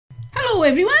Hello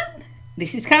everyone,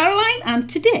 this is Caroline and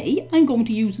today I'm going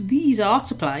to use these art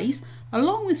supplies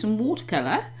along with some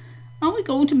watercolour and we're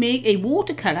going to make a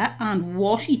watercolour and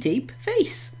washi tape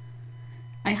face.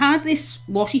 I had this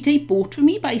washi tape bought for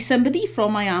me by somebody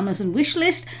from my Amazon wish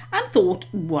list and thought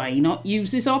why not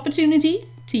use this opportunity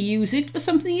to use it for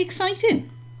something exciting.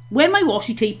 When my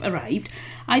washi tape arrived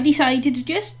I decided to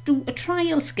just do a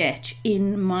trial sketch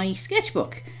in my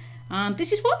sketchbook and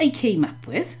this is what I came up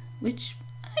with, which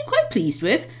I'm quite pleased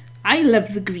with. I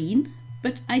love the green,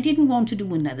 but I didn't want to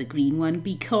do another green one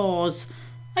because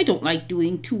I don't like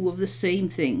doing two of the same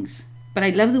things. But I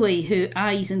love the way her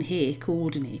eyes and hair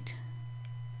coordinate.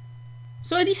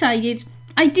 So I decided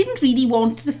I didn't really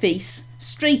want the face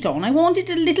straight on. I wanted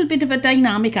a little bit of a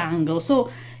dynamic angle.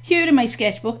 So here in my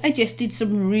sketchbook, I just did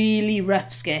some really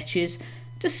rough sketches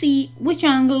to see which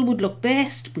angle would look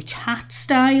best, which hat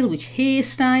style, which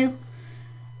hairstyle.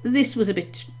 This was a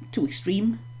bit too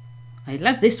extreme. I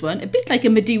love this one, a bit like a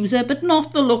Medusa, but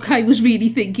not the look I was really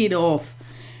thinking of.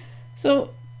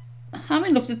 So,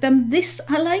 having looked at them, this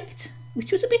I liked,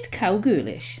 which was a bit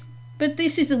cowgirlish. But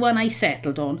this is the one I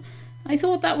settled on. I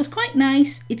thought that was quite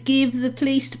nice. It gave the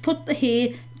place to put the hair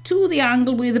to the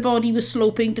angle where the body was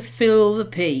sloping to fill the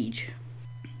page.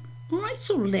 Alright,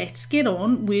 so let's get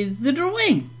on with the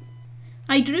drawing.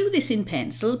 I drew this in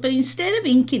pencil, but instead of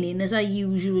inking in as I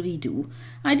usually do,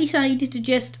 I decided to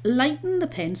just lighten the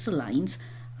pencil lines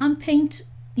and paint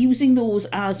using those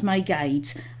as my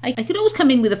guides. I could always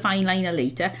come in with a fine liner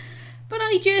later, but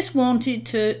I just wanted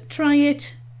to try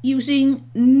it using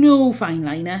no fine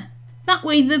liner. That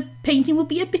way the painting would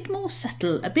be a bit more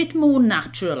subtle, a bit more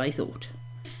natural, I thought.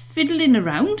 Fiddling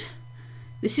around,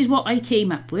 this is what I came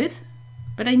up with.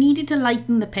 But I needed to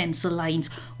lighten the pencil lines.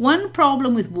 One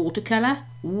problem with watercolour,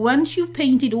 once you've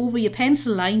painted over your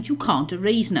pencil lines, you can't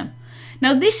erase them.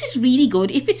 Now this is really good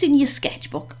if it's in your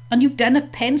sketchbook and you've done a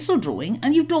pencil drawing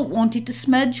and you don't want it to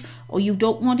smudge or you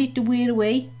don't want it to wear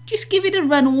away. Just give it a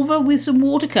run over with some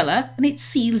watercolour and it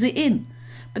seals it in.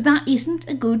 But that isn't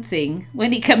a good thing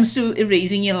when it comes to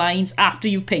erasing your lines after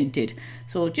you've painted.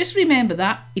 So just remember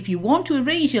that if you want to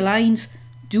erase your lines,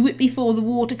 do it before the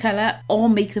watercolour or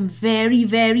make them very,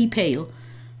 very pale,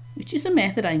 which is the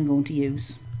method I'm going to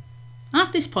use.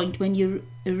 At this point, when you're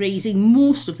erasing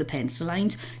most of the pencil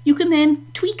lines, you can then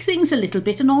tweak things a little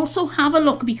bit and also have a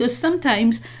look, because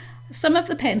sometimes some of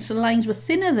the pencil lines were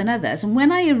thinner than others, and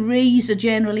when I erased a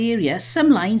general area, some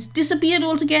lines disappeared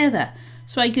altogether,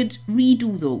 so I could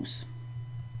redo those.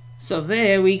 So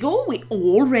there we go, we're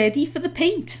all ready for the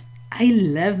paint. I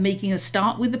love making a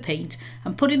start with the paint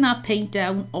and putting that paint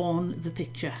down on the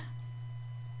picture.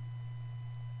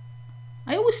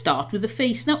 I always start with the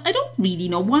face. Now, I don't really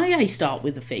know why I start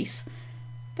with the face,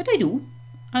 but I do.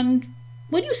 And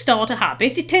when you start a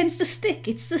habit, it tends to stick.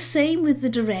 It's the same with the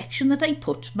direction that I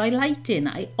put my light in.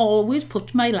 I always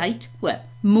put my light, well,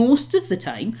 most of the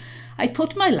time, I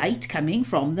put my light coming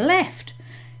from the left.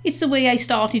 It's the way I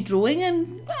started drawing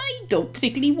and I don't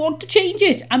particularly want to change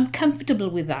it. I'm comfortable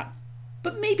with that.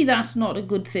 But maybe that's not a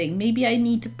good thing. Maybe I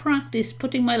need to practice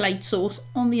putting my light source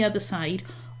on the other side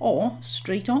or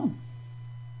straight on.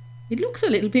 It looks a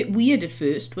little bit weird at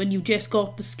first when you just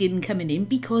got the skin coming in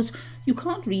because you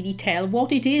can't really tell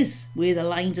what it is where the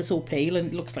lines are so pale and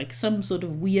it looks like some sort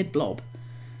of weird blob.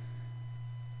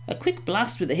 A quick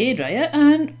blast with the hairdryer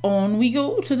and on we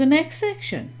go to the next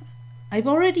section. I've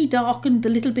already darkened the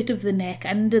little bit of the neck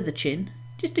under the chin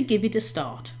just to give it a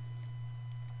start.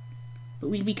 But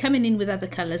we'll be coming in with other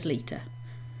colours later.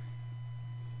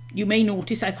 You may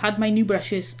notice I've had my new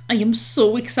brushes. I am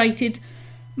so excited.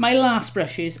 My last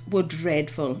brushes were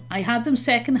dreadful. I had them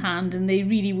second hand and they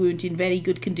really weren't in very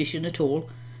good condition at all.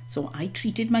 So I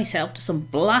treated myself to some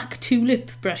black tulip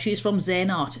brushes from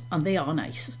Zen Art and they are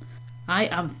nice. I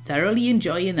am thoroughly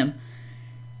enjoying them.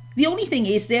 The only thing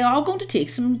is they are going to take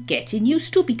some getting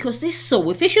used to because they're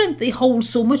so efficient. They hold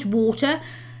so much water.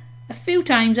 A few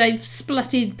times I've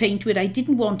spluttered paint where I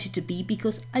didn't want it to be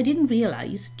because I didn't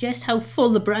realise just how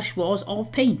full the brush was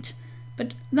of paint.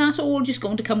 But that's all just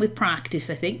going to come with practice,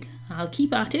 I think. I'll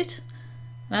keep at it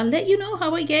and I'll let you know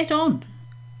how I get on.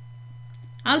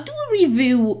 I'll do a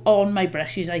review on my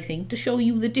brushes, I think, to show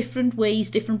you the different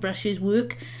ways different brushes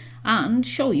work and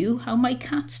show you how my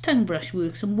cat's tongue brush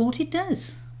works and what it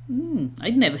does.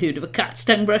 I'd never heard of a cat's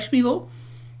tongue brush before.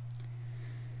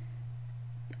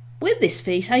 With this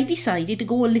face, I decided to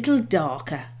go a little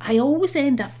darker. I always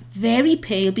end up very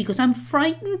pale because I'm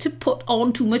frightened to put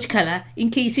on too much colour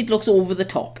in case it looks over the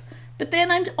top. But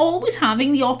then I'm always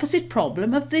having the opposite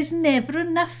problem of there's never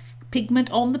enough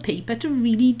pigment on the paper to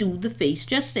really do the face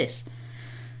justice.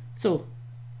 So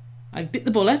I bit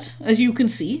the bullet, as you can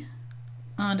see.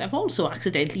 And I've also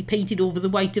accidentally painted over the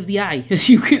white of the eye, as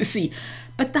you can see.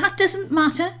 But that doesn't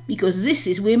matter, because this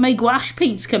is where my gouache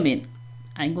paints come in.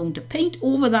 I'm going to paint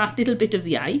over that little bit of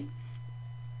the eye.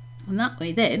 And that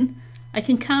way then, I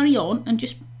can carry on and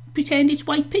just pretend it's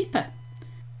white paper.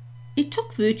 It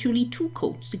took virtually 2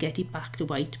 coats to get it back to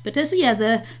white, but as the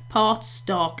other parts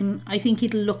darken, I think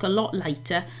it'll look a lot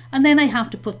lighter, and then I have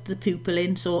to put the pupil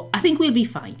in, so I think we'll be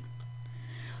fine.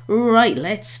 Right,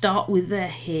 let's start with the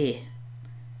hair.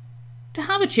 To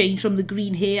have a change from the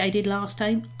green hair I did last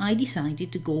time, I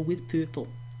decided to go with purple.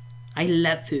 I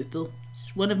love purple.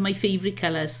 It's one of my favourite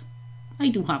colours. I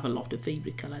do have a lot of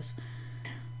favourite colours.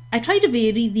 I tried to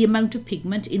vary the amount of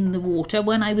pigment in the water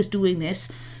when I was doing this,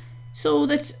 so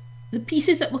that the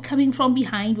pieces that were coming from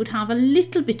behind would have a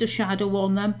little bit of shadow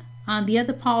on them and the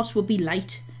other parts would be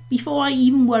light before I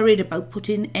even worried about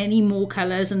putting any more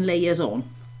colours and layers on.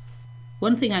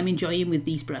 One thing I'm enjoying with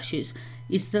these brushes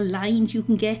is the lines you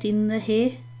can get in the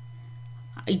hair.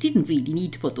 I didn't really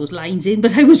need to put those lines in,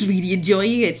 but I was really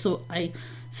enjoying it, so I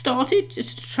started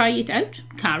just to try it out,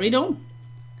 carried on.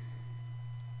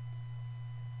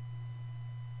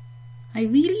 I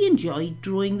really enjoyed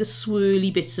drawing the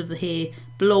swirly bits of the hair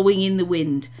blowing in the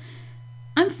wind.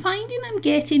 I'm finding I'm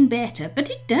getting better, but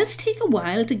it does take a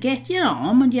while to get your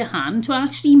arm and your hand to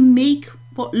actually make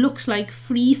what looks like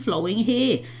free-flowing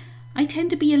hair. I tend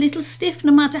to be a little stiff.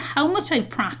 No matter how much I've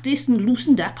practiced and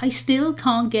loosened up, I still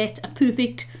can't get a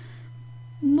perfect,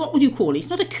 what would you call it? It's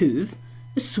not a curve,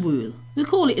 a swirl. We'll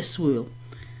call it a swirl.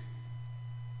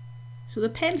 So the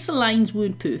pencil lines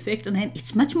weren't perfect, and then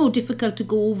it's much more difficult to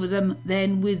go over them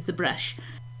than with the brush.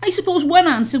 I suppose one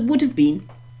answer would have been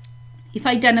if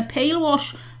I'd done a pale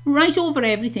wash right over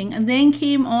everything and then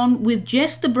came on with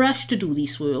just the brush to do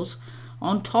these swirls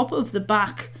on top of the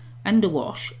back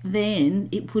underwash, then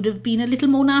it would have been a little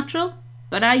more natural.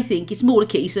 But I think it's more a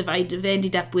case of I'd have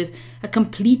ended up with a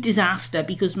complete disaster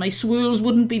because my swirls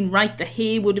wouldn't have been right, the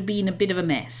hair would have been a bit of a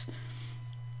mess.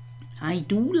 I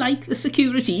do like the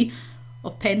security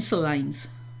of pencil lines.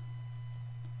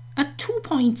 At 2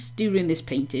 points during this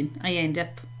painting, I end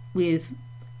up with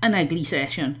an ugly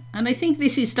session, and I think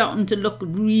this is starting to look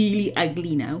really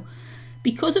ugly now.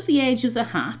 Because of the edge of the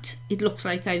hat, it looks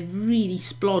like I've really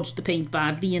splodged the paint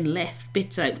badly and left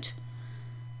bits out.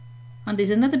 And there's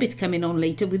another bit coming on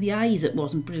later with the eyes that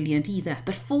wasn't brilliant either.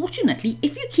 But fortunately,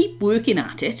 if you keep working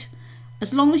at it,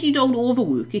 as long as you don't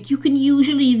overwork it, you can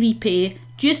usually repair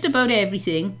just about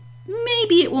everything.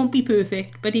 Maybe it won't be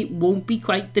perfect, but it won't be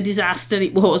quite the disaster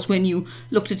it was when you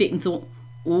looked at it and thought,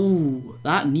 oh,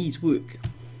 that needs work.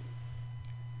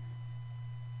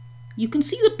 You can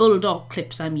see the bulldog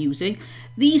clips I'm using.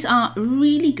 These are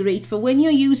really great for when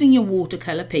you're using your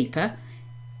watercolour paper.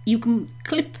 You can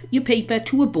clip your paper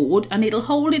to a board and it'll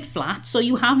hold it flat, so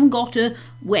you haven't got to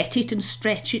wet it and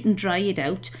stretch it and dry it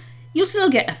out. You'll still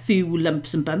get a few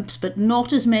lumps and bumps, but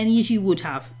not as many as you would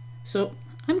have. So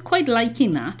I'm quite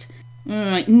liking that.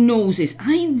 Alright, noses.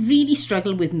 I really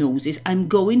struggle with noses. I'm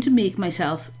going to make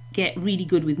myself get really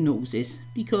good with noses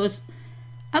because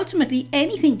ultimately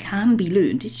anything can be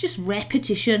learned. It's just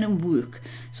repetition and work.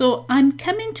 So I'm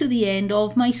coming to the end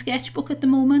of my sketchbook at the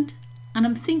moment, and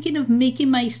I'm thinking of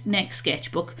making my next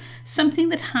sketchbook something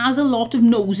that has a lot of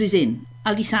noses in.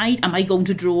 I'll decide, am I going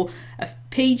to draw a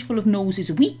page full of noses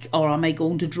a week, or am I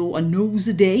going to draw a nose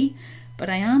a day? But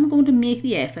I am going to make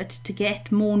the effort to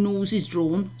get more noses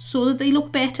drawn so that they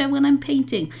look better when I'm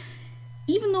painting.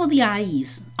 Even though the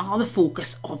eyes are the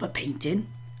focus of a painting,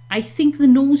 I think the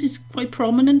nose is quite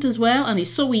prominent as well, and it's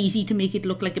so easy to make it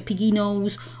look like a piggy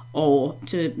nose or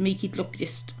to make it look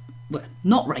just, well,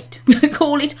 not right. We'll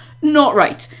call it not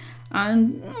right.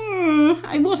 And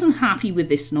I wasn't happy with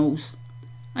this nose.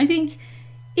 I think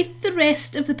if the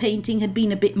rest of the painting had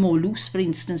been a bit more loose, for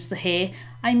instance the hair,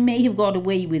 I may have got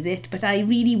away with it, but I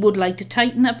really would like to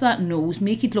tighten up that nose,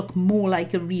 make it look more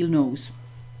like a real nose.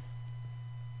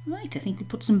 Right, I think we'll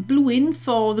put some blue in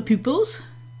for the pupils.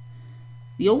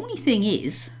 The only thing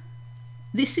is,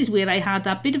 this is where I had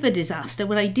that bit of a disaster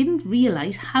where I didn't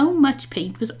realise how much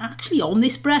paint was actually on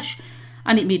this brush,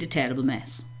 and it made a terrible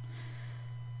mess.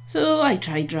 So I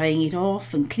tried drying it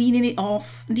off and cleaning it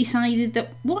off and decided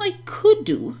that what I could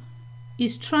do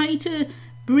is try to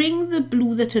bring the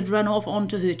blue that had run off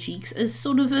onto her cheeks as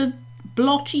sort of a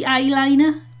blotchy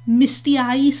eyeliner, misty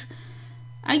eyes.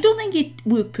 I don't think it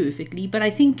worked perfectly, but I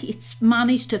think it's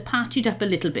managed to patch it up a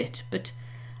little bit. But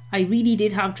I really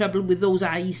did have trouble with those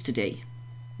eyes today.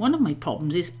 One of my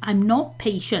problems is I'm not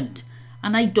patient,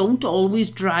 and I don't always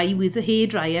dry with the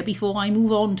hairdryer before I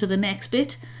move on to the next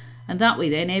bit. And that way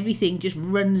then everything just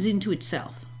runs into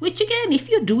itself. Which again, if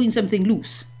you're doing something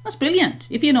loose, that's brilliant.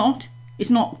 If you're not, It's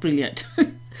not brilliant.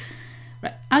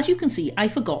 Right, as you can see, I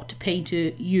forgot to paint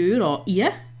her ear or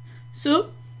ear, so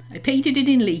I painted it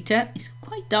in later. It's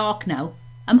quite dark now.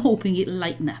 I'm hoping it'll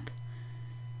lighten up.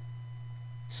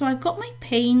 So I've got my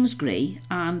Payne's grey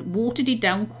and watered it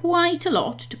down quite a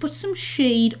lot to put some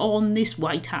shade on this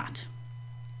white hat.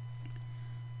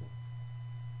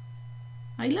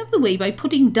 I love the way by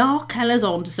putting dark colours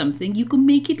onto something you can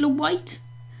make it look white.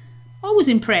 Always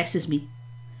impresses me.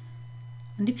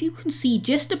 And if you can see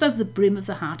just above the brim of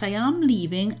the hat, I am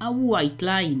leaving a white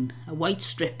line, a white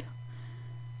strip.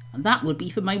 And that will be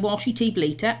for my washi tape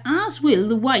later, as will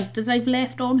the white that I've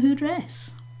left on her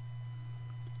dress.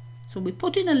 So we're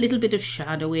putting a little bit of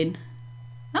shadow in.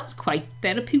 That was quite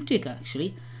therapeutic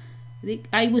actually. I think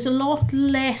I was a lot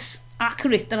less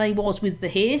accurate than I was with the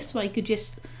hair, so I could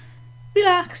just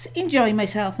relax, enjoy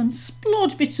myself and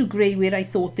splodge bits of grey where I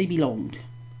thought they belonged.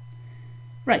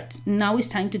 Right, now it's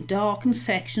time to darken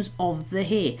sections of the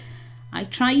hair. I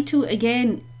tried to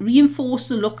again reinforce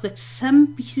the look that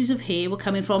some pieces of hair were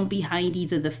coming from behind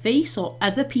either the face or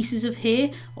other pieces of hair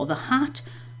or the hat,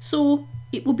 so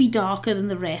it will be darker than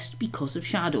the rest because of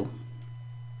shadow.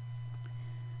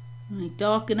 I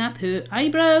darken up her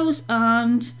eyebrows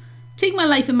and take my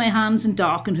life in my hands and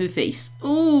darken her face.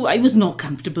 Oh, I was not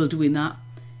comfortable doing that.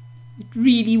 It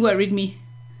really worried me.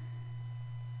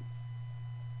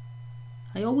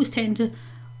 I always tend to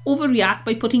overreact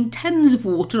by putting tons of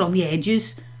water on the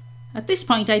edges. At this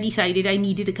point I decided I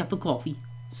needed a cup of coffee.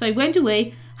 So I went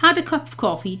away, had a cup of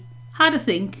coffee, had a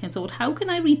think and thought, how can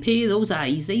I repair those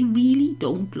eyes? They really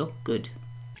don't look good.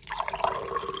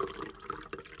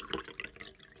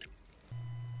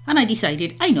 And I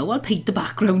decided, I know, I'll paint the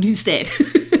background instead.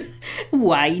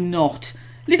 Why not?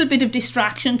 Little bit of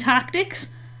distraction tactics.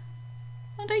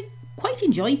 And I quite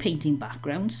enjoy painting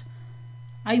backgrounds.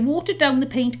 I watered down the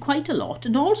paint quite a lot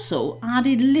and also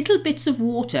added little bits of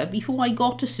water before I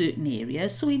got to certain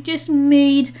areas, so it just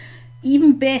made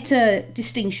even better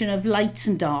distinction of lights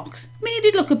and darks. Made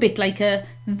it look a bit like a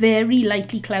very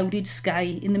lightly clouded sky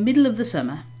in the middle of the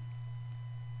summer.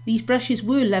 These brushes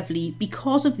were lovely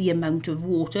because of the amount of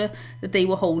water that they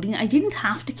were holding. I didn't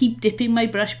have to keep dipping my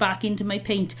brush back into my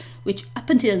paint, which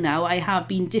up until now I have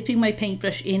been dipping my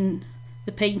paintbrush in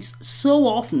the paints so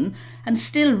often and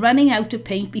still running out of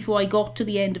paint before I got to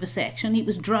the end of a section. It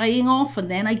was drying off and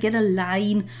then I'd get a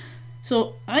line.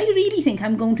 So I really think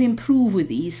I'm going to improve with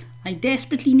these. I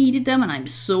desperately needed them and I'm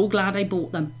so glad I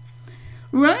bought them.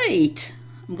 Right,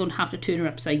 I'm going to have to turn her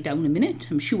upside down in a minute.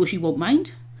 I'm sure she won't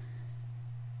mind.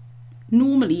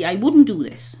 Normally I wouldn't do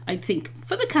this. I'd think,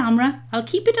 for the camera, I'll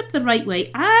keep it up the right way.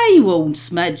 I won't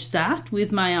smudge that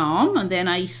with my arm, and then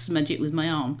I smudge it with my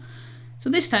arm. So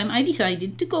this time I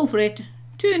decided to go for it,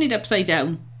 turn it upside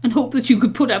down, and hope that you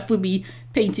could put up with me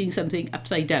painting something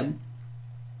upside down.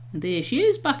 And there she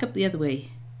is, back up the other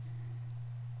way.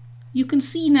 You can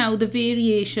see now the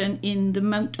variation in the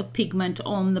amount of pigment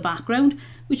on the background,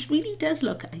 which really does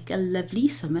look like a lovely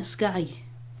summer sky.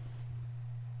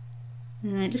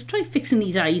 Alright, let's try fixing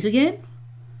these eyes again.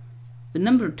 The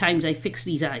number of times I fixed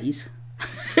these eyes.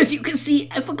 As you can see,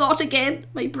 I forgot again.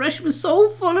 My brush was so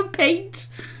full of paint.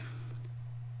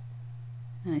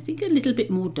 And I think a little bit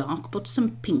more dark, put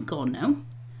some pink on now.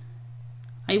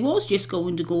 I was just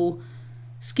going to go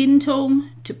skin tone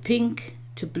to pink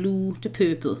to blue to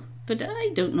purple, but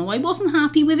I don't know, I wasn't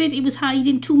happy with it. It was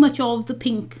hiding too much of the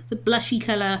pink, the blushy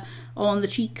colour on the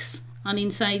cheeks and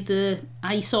inside the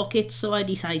eye sockets, so I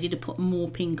decided to put more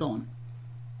pink on.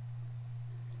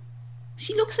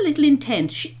 She looks a little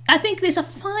intense. I think there's a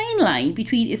fine line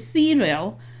between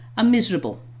ethereal and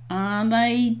miserable, and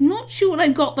I'm not sure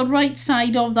I've got the right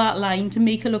side of that line to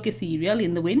make her look ethereal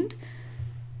in the wind.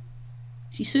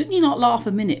 She's certainly not laugh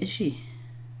a minute, is she?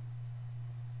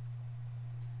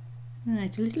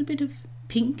 Right, a little bit of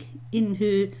pink in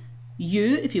her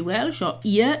ear, if you will, or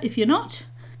ear if you're not.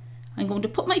 I'm going to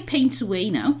put my paints away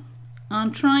now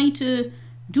and try to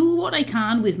do what I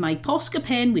can with my Posca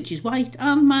pen, which is white,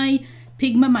 and my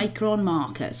Pigma Micron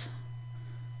markers.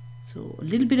 So a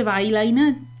little bit of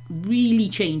eyeliner really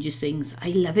changes things. I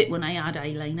love it when I add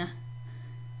eyeliner.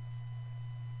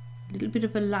 A little bit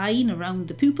of a line around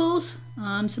the pupils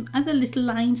and some other little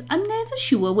lines. I'm never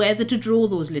sure whether to draw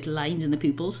those little lines in the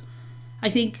pupils. I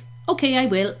think, okay, I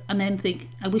will, and then think,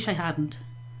 I wish I hadn't.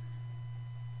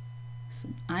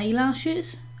 Some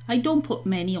eyelashes. I don't put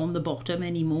many on the bottom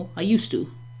anymore. I used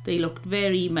to. They looked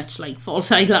very much like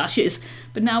false eyelashes,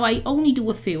 but now I only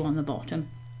do a few on the bottom.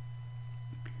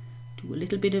 Do a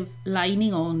little bit of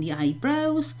lining on the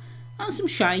eyebrows and some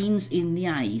shines in the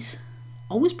eyes.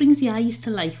 Always brings the eyes to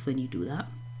life when you do that.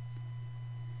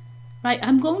 Right,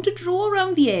 I'm going to draw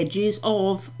around the edges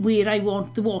of where I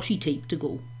want the washi tape to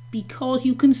go, because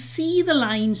you can see the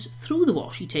lines through the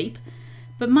washi tape,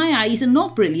 but my eyes are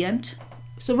not brilliant.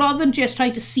 So rather than just try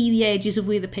to see the edges of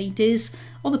where the paint is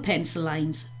or the pencil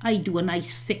lines, I do a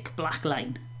nice thick black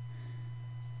line.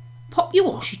 Pop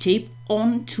your washi tape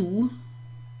onto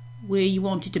where you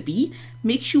want it to be.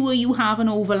 Make sure you have an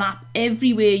overlap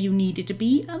everywhere you need it to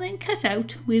be, and then cut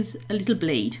out with a little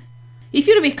blade. If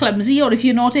you're a bit clumsy or if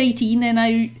you're not 18, then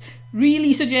I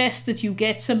really suggest that you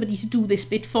get somebody to do this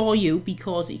bit for you,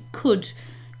 because it could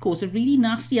cause a really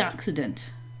nasty accident.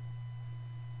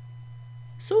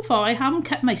 So far I haven't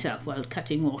cut myself while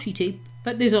cutting washi tape,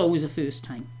 but there's always a first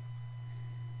time.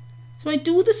 So I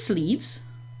do the sleeves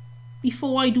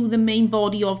before I do the main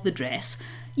body of the dress.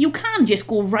 You can just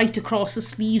go right across the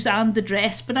sleeves and the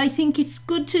dress, but I think it's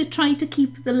good to try to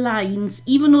keep the lines,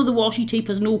 even though the washi tape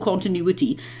has no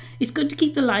continuity, it's good to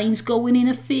keep the lines going in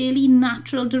a fairly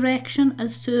natural direction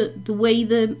as to the way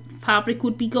the fabric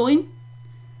would be going.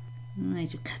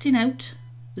 Right, so cutting out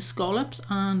the scallops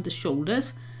and the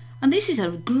shoulders. And this is a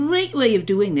great way of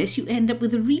doing this. You end up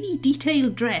with a really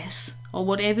detailed dress, or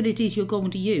whatever it is you're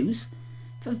going to use,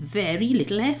 for very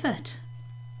little effort.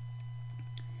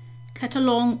 Cut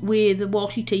along where the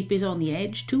washi tape is on the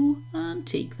edge too, and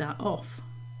take that off.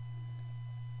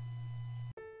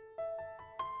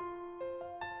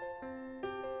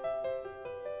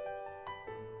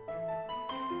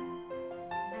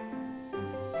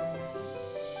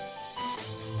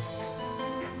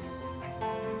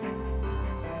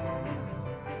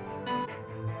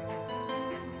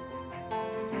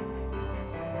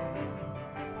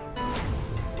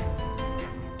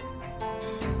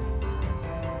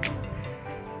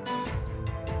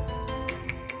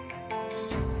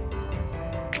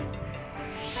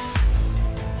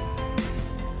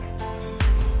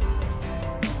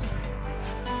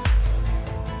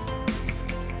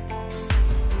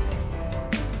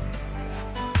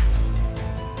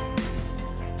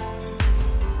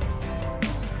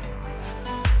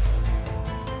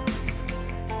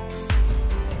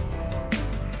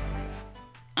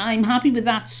 I'm happy with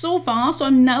that so far, so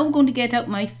I'm now going to get out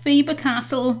my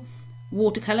Faber-Castell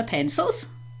watercolour pencils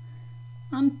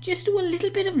and just do a little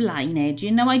bit of line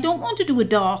edging. Now I don't want to do a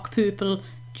dark purple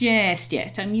just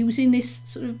yet. I'm using this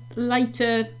sort of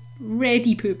lighter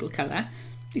reddy purple colour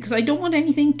because I don't want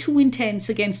anything too intense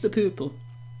against the purple.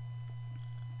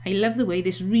 I love the way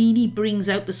this really brings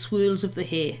out the swirls of the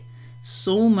hair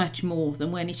so much more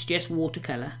than when it's just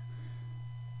watercolour.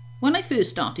 When I first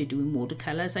started doing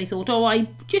watercolours, I thought, oh, I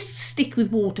just stick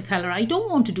with watercolour. I don't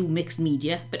want to do mixed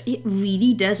media, but it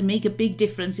really does make a big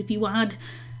difference if you add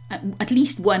at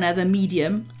least one other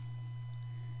medium.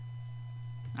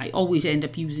 I always end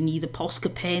up using either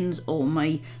Posca pens or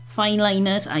my fine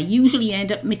liners. I usually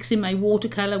end up mixing my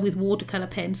watercolour with watercolour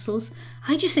pencils.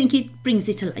 I just think it brings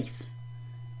it to life.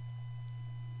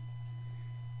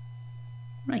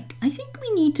 Right, I think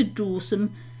we need to draw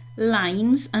some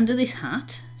lines under this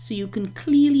hat, so you can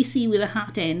clearly see where the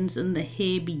hat ends and the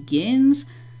hair begins.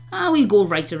 We'll go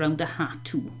right around the hat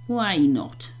too. Why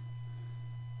not?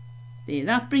 There,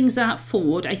 that brings that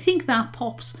forward. I think that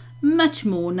pops much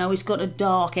more now it's got a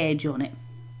dark edge on it.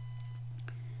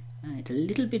 Right, a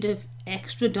little bit of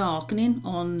extra darkening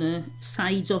on the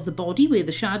sides of the body where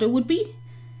the shadow would be.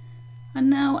 And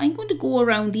now I'm going to go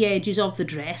around the edges of the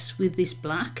dress with this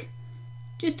black,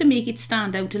 just to make it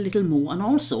stand out a little more, and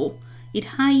also it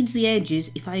hides the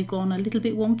edges if I've gone a little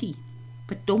bit wonky.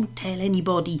 But don't tell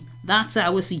anybody, that's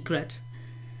our secret.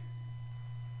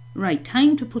 Right,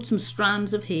 time to put some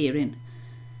strands of hair in.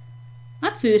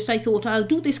 At first I thought I'll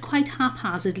do this quite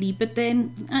haphazardly, but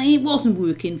then it wasn't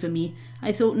working for me.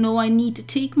 I thought, no, I need to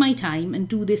take my time and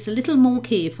do this a little more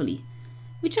carefully.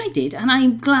 Which I did, and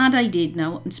I'm glad I did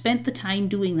now and spent the time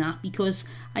doing that, because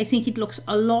I think it looks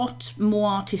a lot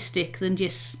more artistic than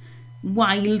just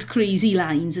wild, crazy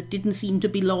lines that didn't seem to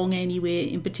belong anywhere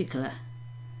in particular.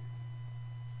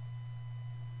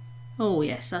 Oh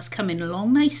yes, that's coming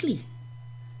along nicely.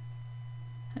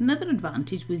 Another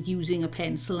advantage with using a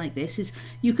pencil like this is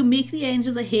you can make the ends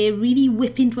of the hair really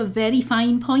whip into a very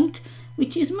fine point,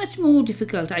 which is much more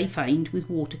difficult, I find, with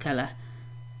watercolour.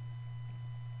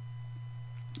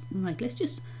 Right, let's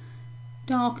just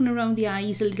darken around the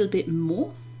eyes a little bit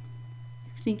more.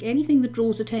 I think anything that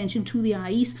draws attention to the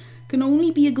eyes can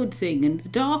only be a good thing, and the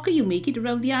darker you make it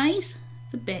around the eyes,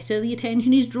 the better the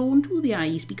attention is drawn to the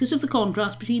eyes because of the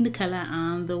contrast between the colour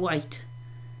and the white.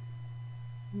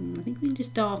 I think we'll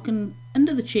just darken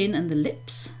under the chin and the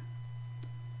lips.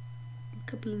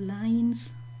 A couple of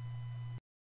lines.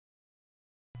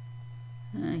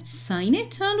 Right, sign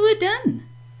it and we're done.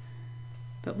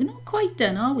 But we're not quite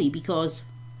done, are we? Because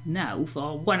now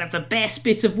for one of the best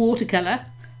bits of watercolour,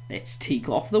 let's take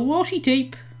off the washi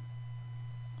tape.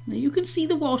 Now you can see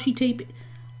the washi tape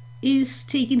is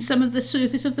taking some of the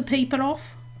surface of the paper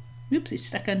off. Oops, it's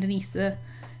stuck underneath the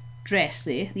dress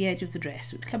there, the edge of the dress.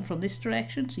 So it'll come from this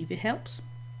direction, see if it helps.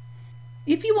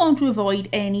 If you want to avoid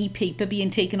any paper being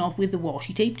taken off with the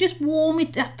washi tape, just warm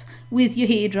it up with your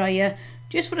hairdryer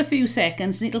just for a few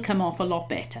seconds and it'll come off a lot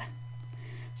better.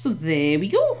 So there we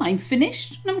go, I'm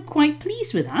finished and I'm quite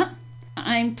pleased with that.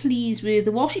 I'm pleased with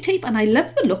the washi tape and I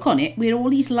love the look on it where all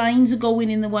these lines are going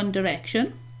in the one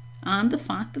direction, and the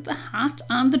fact that the hat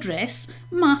and the dress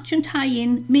match and tie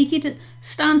in, make it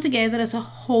stand together as a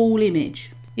whole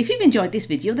image. If you've enjoyed this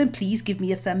video, then please give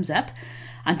me a thumbs up.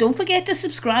 And don't forget to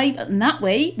subscribe, and that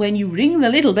way, when you ring the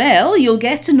little bell, you'll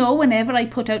get to know whenever I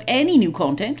put out any new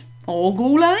content or go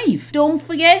live. Don't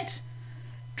forget,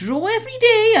 draw every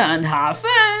day and have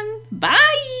fun.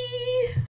 Bye!